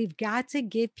sandwich. We've got to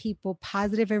give people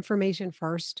positive information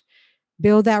first,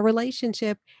 build that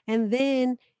relationship, and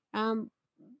then um,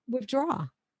 withdraw,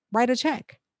 write a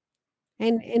check.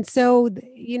 And so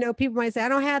people might say, "I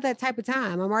don't have that type of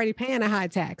time. I'm already paying a high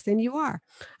tax," and you are.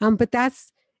 But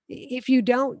that's if you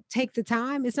don't take the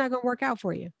time, it's not going to work out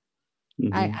for you.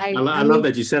 Mhm. I I love mean,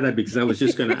 that you said that because I was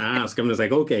just going to ask. I'm just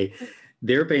like, okay,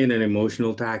 they're paying an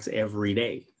emotional tax every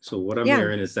day. So what I'm yeah,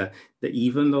 hearing is that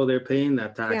even though they're paying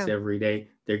that tax yeah, every day,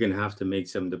 they're going to have to make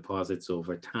some deposits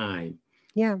over time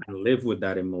yeah. and live with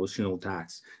that emotional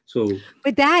tax.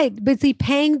 But see,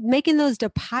 making those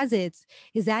deposits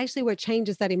is actually what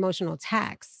changes that emotional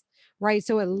tax, right?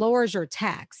 So it lowers your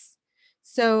tax.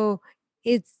 So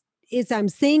it's I'm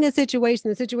seeing a situation,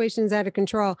 the situation is out of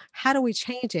control. How do we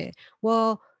change it?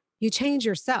 Well, you change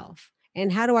yourself.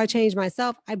 And how do I change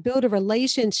myself? I build a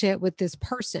relationship with this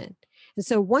person. And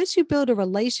so once you build a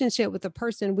relationship with a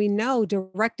person, we know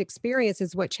direct experience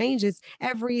is what changes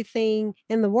everything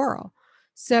in the world.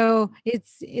 So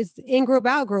it's in group,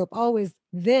 out group, always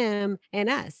them and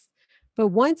us. But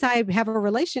once I have a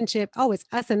relationship, oh, it's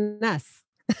us and us,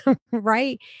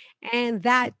 right? And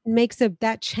that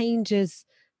changes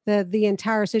the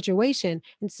entire situation.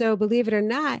 And so believe it or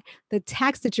not, the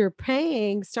tax that you're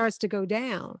paying starts to go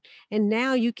down. And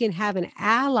now you can have an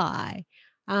ally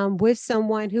with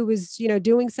someone who was,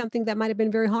 doing something that might have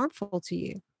been very harmful to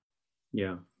you.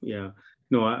 Yeah, yeah.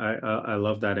 No, I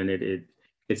love that, and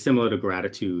it's similar to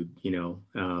gratitude.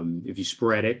 If you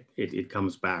spread it, it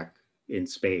comes back in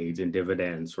spades and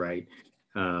dividends, right?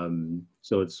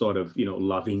 So it's sort of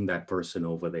loving that person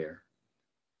over there,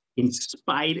 in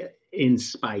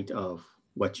spite of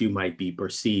what you might be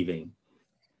perceiving,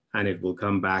 and it will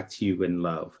come back to you in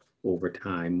love over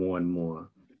time, more and more.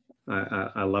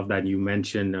 I love that you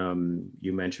mentioned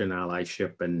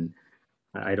allyship, and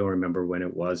I don't remember when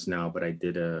it was now, but I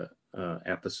did a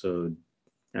episode,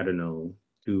 I don't know,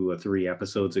 2 or 3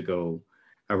 episodes ago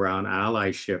around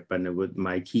allyship. And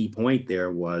my key point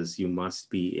there was you must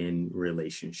be in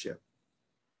relationship.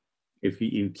 If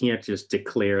you can't just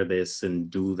declare this and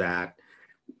do that,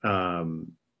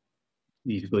 um,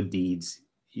 these good deeds,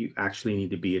 you actually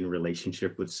need to be in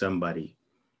relationship with somebody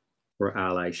for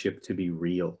allyship to be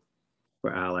real,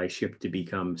 for allyship to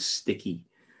become sticky,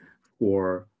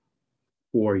 for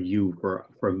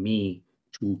for me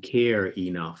to care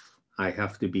enough, I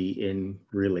have to be in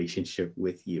relationship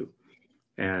with you.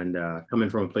 And coming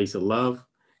from a place of love,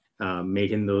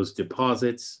 making those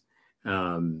deposits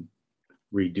um,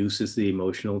 reduces the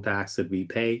emotional tax that we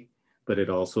pay, but it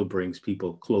also brings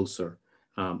people closer,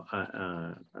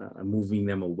 moving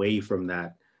them away from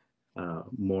that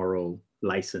moral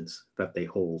license that they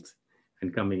hold,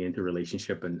 and coming into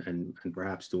relationship, and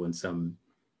perhaps doing some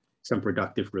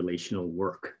productive relational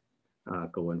work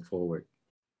going forward.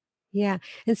 Yeah.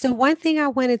 And so one thing I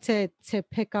wanted to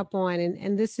pick up on,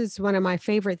 and this is one of my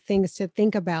favorite things to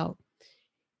think about.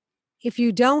 If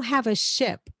you don't have a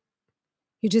ship,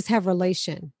 you just have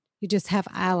relation. You just have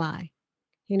ally,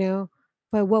 you know?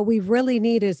 But what we really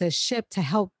need is a ship to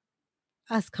help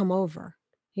us come over.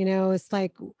 It's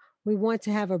like we want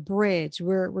to have a bridge.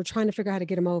 We're trying to figure out how to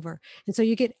get them over. And so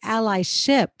you get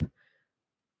allyship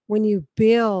when you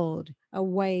build a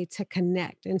way to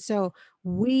connect. And so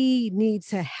we need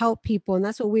to help people. And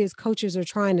that's what we as coaches are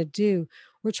trying to do.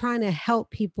 We're trying to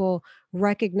help people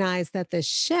recognize that the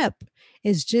ship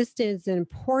is just as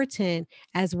important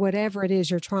as whatever it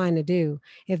is you're trying to do.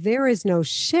 If there is no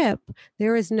ship,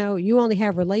 you only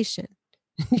have relation,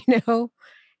 you know?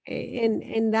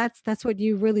 And that's what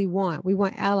you really want. We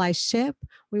want allyship,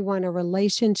 we want a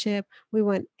relationship, we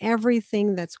want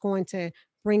everything that's going to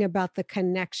bring about the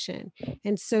connection.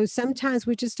 And so sometimes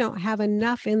we just don't have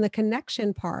enough in the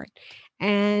connection part.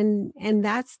 And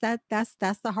that's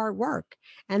the hard work.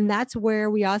 And that's where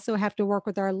we also have to work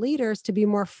with our leaders to be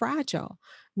more fragile,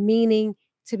 meaning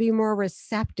to be more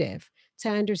receptive, to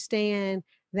understand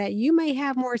that you may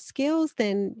have more skills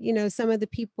than, some of the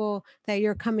people that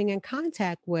you're coming in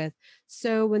contact with.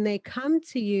 So when they come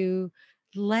to you,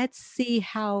 let's see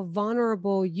how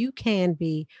vulnerable you can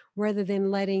be rather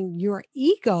than letting your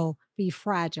ego be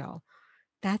fragile.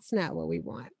 That's not what we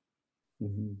want.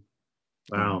 Mhm.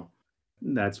 Yeah. Wow,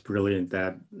 that's brilliant.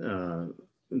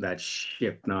 That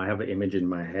shift. Now I have an image in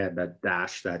my head, that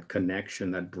dash, that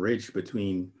connection, that bridge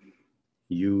between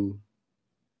you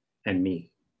and me.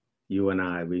 You and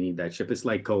I, we need that shift. It's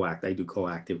like co-act. I do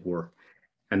co-active work,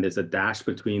 and there's a dash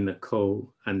between the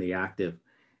co and the active.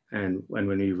 And when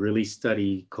we really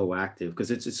study co-active,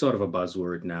 because it's sort of a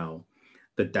buzzword now,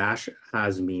 the dash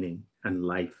has meaning and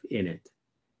life in it.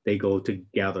 They go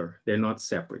together. They're not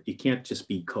separate. You can't just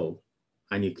be co,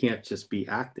 and you can't just be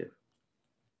active.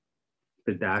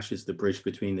 The dash is the bridge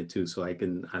between the two. So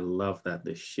I love that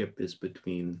the ship is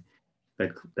between,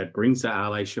 that brings the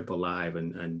allyship alive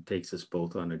and takes us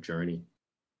both on a journey.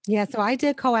 Yeah. So I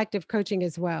did coactive coaching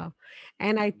as well.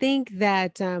 And I think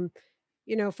that,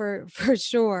 for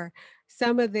sure,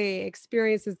 some of the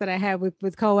experiences that I had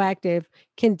with coactive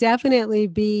can definitely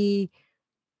be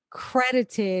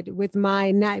credited with my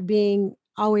not being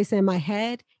always in my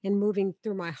head and moving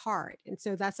through my heart. And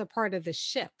so that's a part of the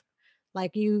ship.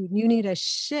 Like you need a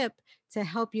ship to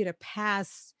help you to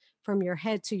pass from your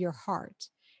head to your heart.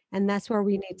 And that's where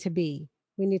we need to be.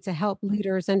 We need to help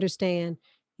leaders understand,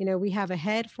 we have a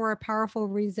head for a powerful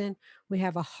reason, we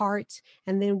have a heart,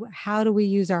 and then how do we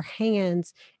use our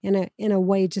hands in a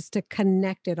way just to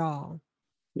connect it all?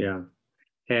 Yeah.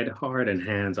 Head, heart, and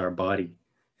hands, our body.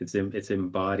 It's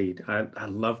embodied. I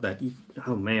love that.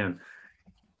 Oh man,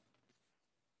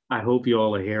 I hope you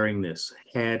all are hearing this.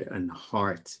 Head and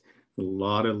heart. A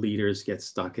lot of leaders get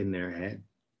stuck in their head.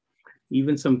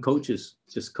 Even some coaches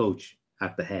just coach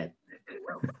at the head.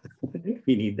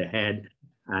 You need the head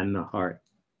and the heart.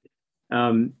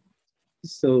 Um,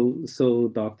 so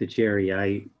Dr.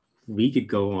 Cherry, we could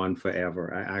go on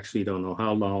forever. I actually don't know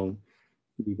how long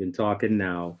we've been talking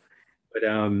now, but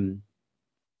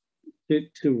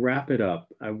to wrap it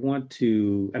up, I want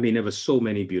to, I mean, there were so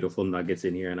many beautiful nuggets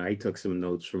in here, and I took some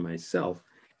notes for myself.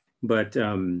 But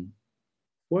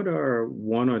what are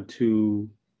one or two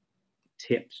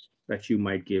tips that you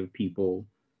might give people,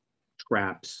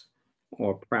 traps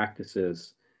or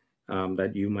practices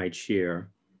that you might share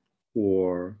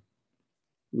for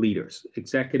leaders,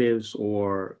 executives,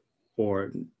 or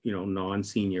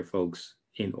non-senior folks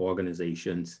in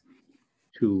organizations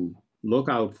to look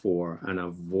out for and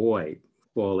avoid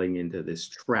falling into this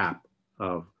trap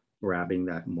of grabbing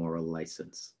that moral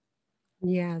license?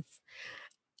 Yes.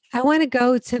 I want to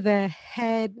go to the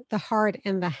head, the heart,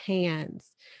 and the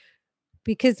hands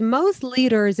because most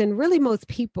leaders and really most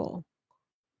people,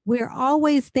 we're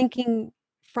always thinking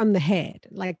from the head.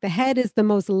 Like the head is the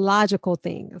most logical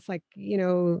thing. It's like,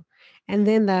 and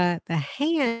then the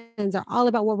hands are all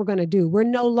about what we're going to do. We're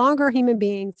no longer human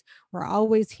beings, we're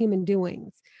always human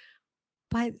doings.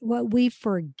 But what we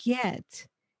forget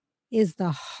is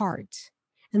the heart,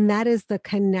 and that is the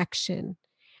connection.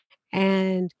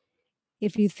 And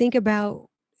if you think about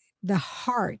the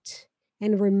heart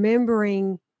and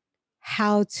remembering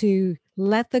how to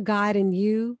let the God in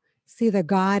you see the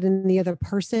God in the other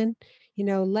person,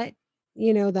 let,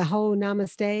 the whole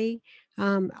namaste,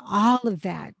 all of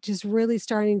that, just really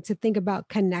starting to think about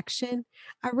connection.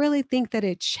 I really think that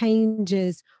it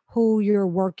changes who you're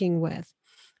working with.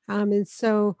 And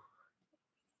so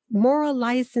moral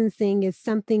licensing is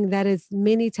something that is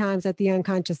many times at the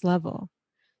unconscious level.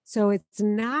 So it's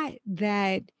not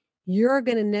that you're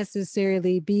going to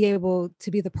necessarily be able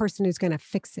to be the person who's going to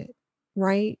fix it,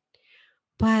 right?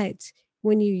 But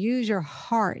when you use your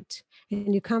heart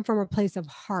and you come from a place of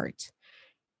heart,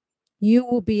 you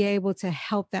will be able to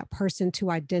help that person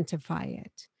to identify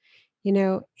it.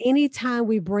 Anytime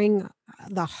we bring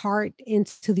the heart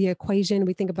into the equation,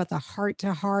 we think about the heart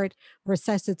to heart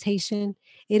resuscitation,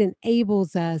 it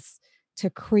enables us to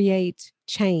create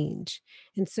change.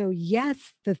 And so,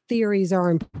 yes, the theories are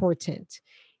important.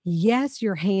 Yes,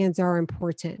 your hands are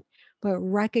important, but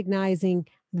recognizing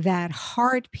that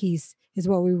heart piece is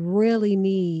what we really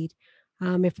need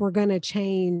if we're going to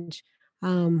change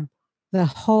um, the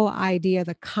whole idea,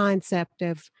 the concept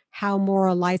of how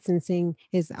moral licensing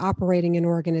is operating in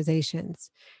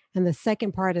organizations. And the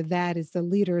second part of that is the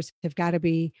leaders have got to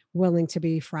be willing to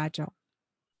be fragile.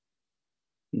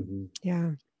 Mhm.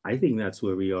 Yeah. I think that's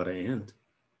where we ought to end.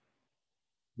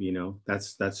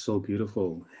 That's so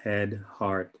beautiful. Head,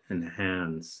 heart, and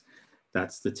hands.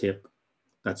 That's the tip.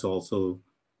 That's also,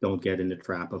 don't get in the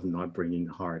trap of not bringing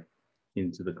heart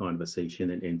into the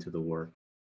conversation and into the work.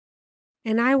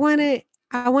 And I want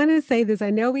to say this. I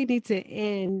know we need to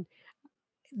end.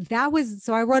 I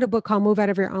wrote a book called Move Out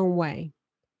of Your Own Way.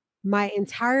 My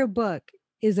entire book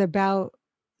is about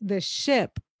the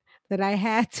ship that I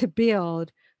had to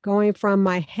build going from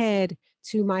my head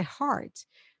to my heart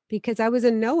because I was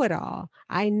a know it all.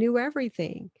 I knew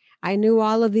everything. I knew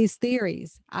all of these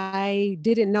theories. I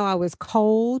didn't know I was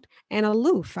cold and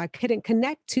aloof. I couldn't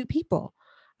connect to people.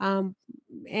 Um,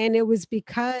 and it was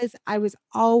because I was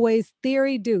always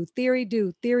theory do, theory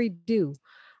do, theory do.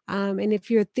 And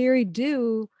if you're theory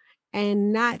do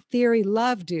and not theory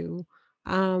love do,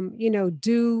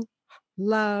 do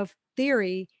love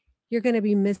theory, you're going to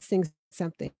be missing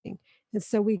something. And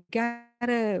so we got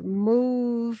to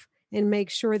move and make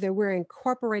sure that we're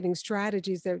incorporating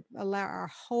strategies that allow our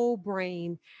whole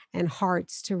brain and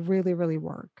hearts to really, really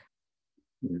work.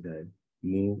 That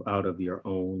move out of your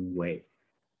own way.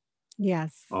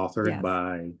 Yes. Authored Yes.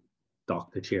 by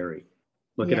Dr. Cherry.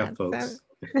 Look it up, Yes. folks.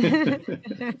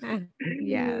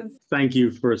 Yes. Thank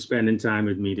you for spending time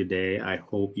with me today. I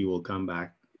hope you will come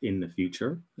back in the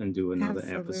future and do another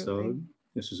Absolutely. episode.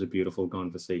 This was a beautiful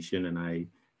conversation, and I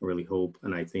really hope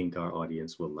and I think our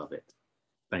audience will love it.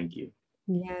 Thank you.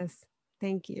 Yes.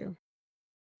 Thank you.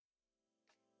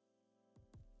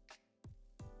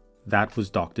 That was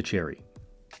Dr. Cherry.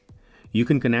 You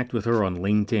can connect with her on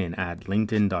LinkedIn at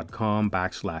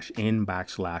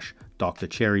linkedin.com/in/Dr.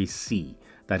 Cherry C.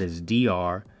 That is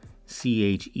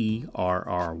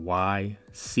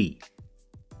DrCherryC.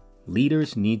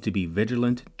 Leaders need to be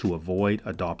vigilant to avoid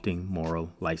adopting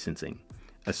moral licensing,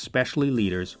 especially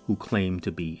leaders who claim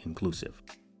to be inclusive.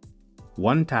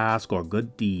 One task or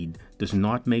good deed does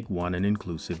not make one an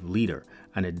inclusive leader,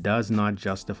 and it does not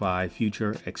justify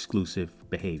future exclusive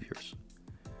behaviors.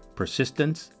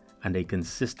 Persistence and a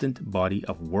consistent body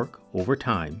of work over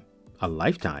time, a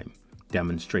lifetime,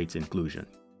 demonstrates inclusion.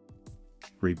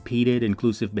 Repeated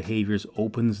inclusive behaviors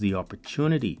opens the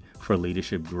opportunity for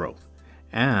leadership growth.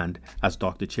 And, as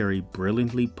Dr. Cherry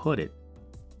brilliantly put it,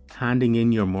 handing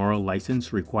in your moral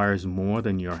license requires more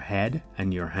than your head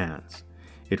and your hands.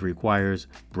 It requires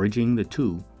bridging the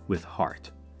two with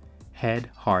heart. Head,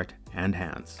 heart, and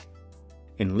hands.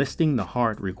 Enlisting the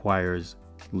heart requires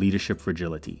leadership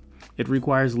fragility. It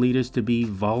requires leaders to be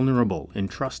vulnerable in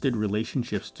trusted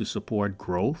relationships to support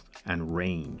growth and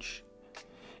range.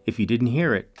 If you didn't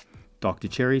hear it, Dr.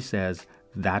 Cherry says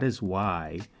that is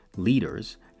why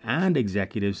leaders and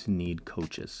executives need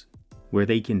coaches, where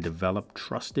they can develop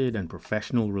trusted and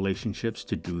professional relationships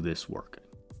to do this work.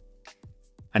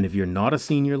 And if you're not a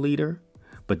senior leader,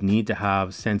 but need to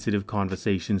have sensitive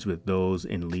conversations with those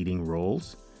in leading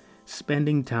roles,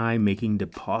 spending time making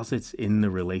deposits in the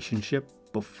relationship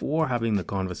before having the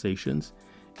conversations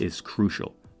is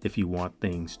crucial if you want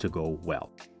things to go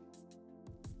well.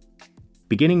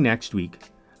 Beginning next week,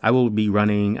 I will be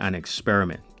running an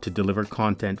experiment to deliver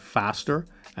content faster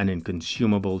and in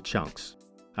consumable chunks.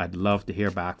 I'd love to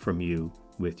hear back from you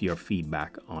with your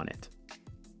feedback on it.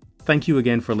 Thank you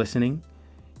again for listening.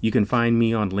 You can find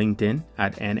me on LinkedIn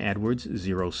at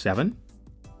nedwards07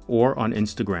 or on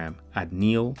Instagram at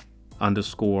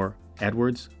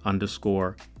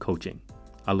Neil_Edwards_coaching.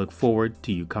 I look forward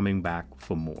to you coming back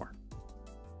for more.